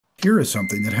Here is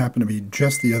something that happened to me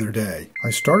just the other day. I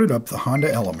started up the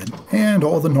Honda Element and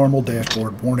all the normal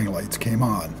dashboard warning lights came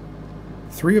on.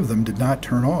 3 of them did not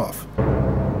turn off.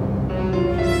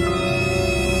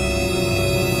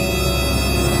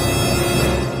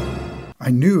 I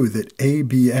knew that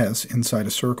ABS inside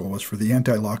a circle was for the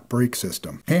anti-lock brake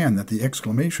system, and that the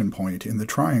exclamation point in the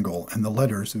triangle and the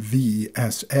letters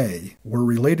VSA were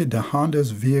related to Honda's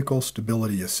Vehicle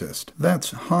Stability Assist.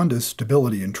 That's Honda's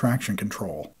stability and traction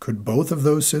control. Could both of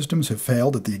those systems have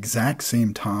failed at the exact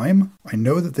same time? I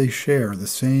know that they share the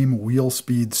same wheel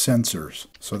speed sensors,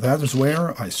 so that is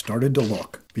where I started to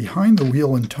look. Behind the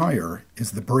wheel and tire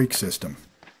is the brake system,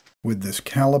 with this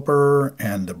caliper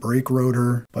and the brake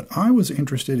rotor, but I was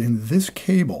interested in this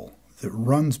cable that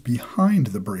runs behind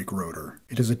the brake rotor.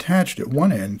 It is attached at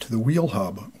one end to the wheel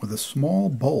hub with a small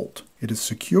bolt. It is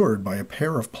secured by a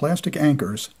pair of plastic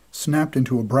anchors snapped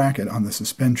into a bracket on the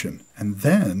suspension, and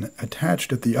then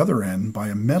attached at the other end by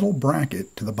a metal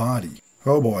bracket to the body.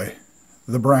 Oh boy,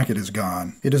 the bracket is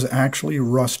gone. It is actually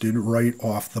rusted right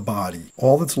off the body.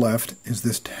 All that's left is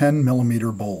this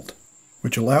 10mm bolt,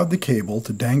 which allowed the cable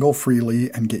to dangle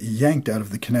freely and get yanked out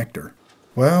of the connector.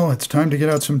 Well, it's time to get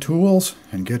out some tools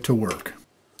and get to work.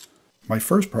 My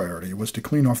first priority was to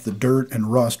clean off the dirt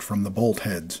and rust from the bolt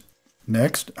heads.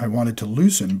 Next, I wanted to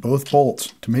loosen both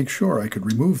bolts to make sure I could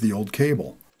remove the old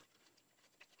cable.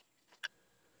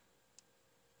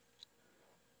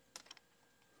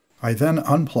 I then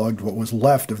unplugged what was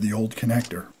left of the old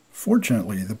connector.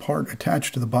 Fortunately, the part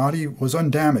attached to the body was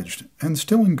undamaged and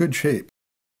still in good shape.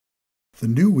 The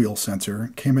new wheel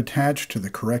sensor came attached to the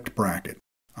correct bracket.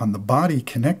 On the body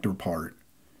connector part,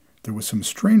 there was some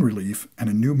strain relief and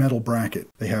a new metal bracket.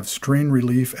 They have strain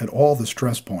relief at all the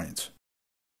stress points.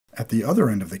 At the other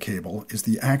end of the cable is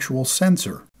the actual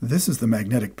sensor. This is the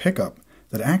magnetic pickup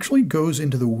that actually goes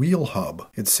into the wheel hub.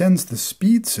 It sends the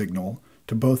speed signal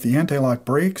to both the anti-lock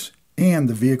brakes and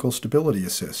the vehicle stability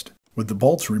assist. With the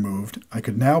bolts removed, I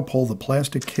could now pull the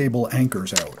plastic cable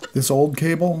anchors out. This old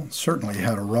cable certainly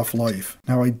had a rough life.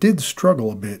 Now I did struggle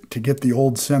a bit to get the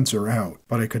old sensor out,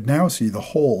 but I could now see the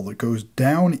hole that goes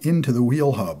down into the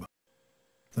wheel hub.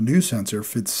 The new sensor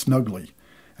fits snugly,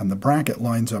 and the bracket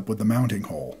lines up with the mounting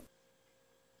hole.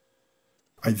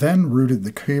 I then routed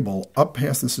the cable up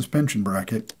past the suspension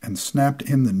bracket and snapped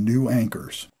in the new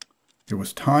anchors. It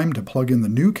was time to plug in the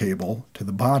new cable to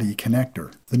the body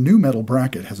connector. The new metal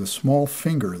bracket has a small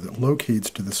finger that locates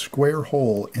to the square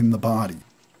hole in the body.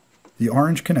 The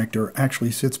orange connector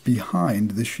actually sits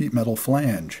behind the sheet metal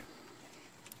flange.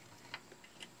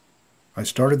 I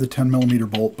started the 10mm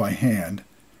bolt by hand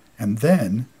and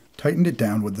then tightened it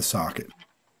down with the socket.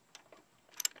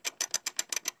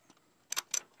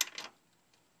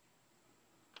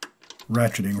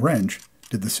 Ratcheting wrench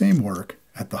did the same work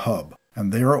at the hub.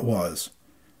 And there it was,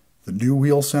 the new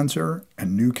wheel sensor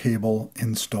and new cable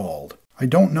installed. I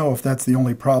don't know if that's the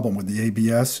only problem with the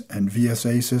ABS and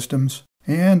VSA systems,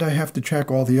 and I have to check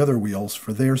all the other wheels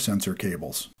for their sensor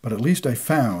cables, but at least I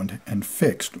found and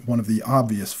fixed one of the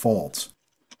obvious faults.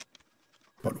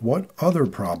 But what other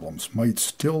problems might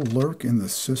still lurk in the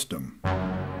system?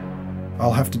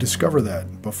 I'll have to discover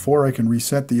that before I can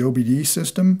reset the OBD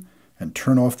system and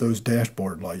turn off those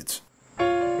dashboard lights.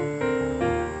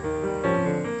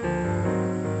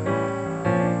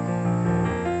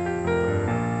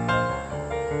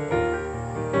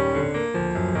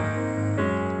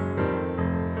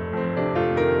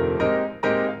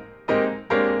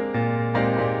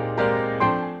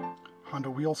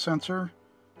 Wheel sensor,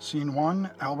 scene 1,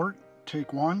 Albert,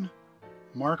 take 1,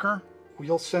 marker.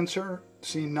 Wheel sensor,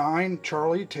 scene 9,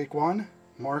 Charlie, take 1,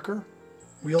 marker.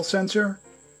 Wheel sensor,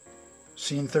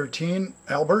 scene 13,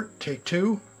 Albert, take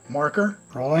 2, marker.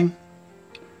 Rolling.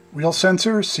 Wheel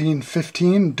sensor, scene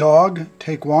 15, Dog,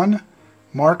 take 1,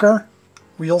 marker.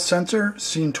 Wheel sensor,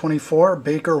 scene 24,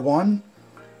 Baker 1,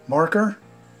 marker.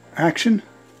 Action,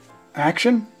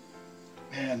 action,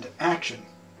 and action.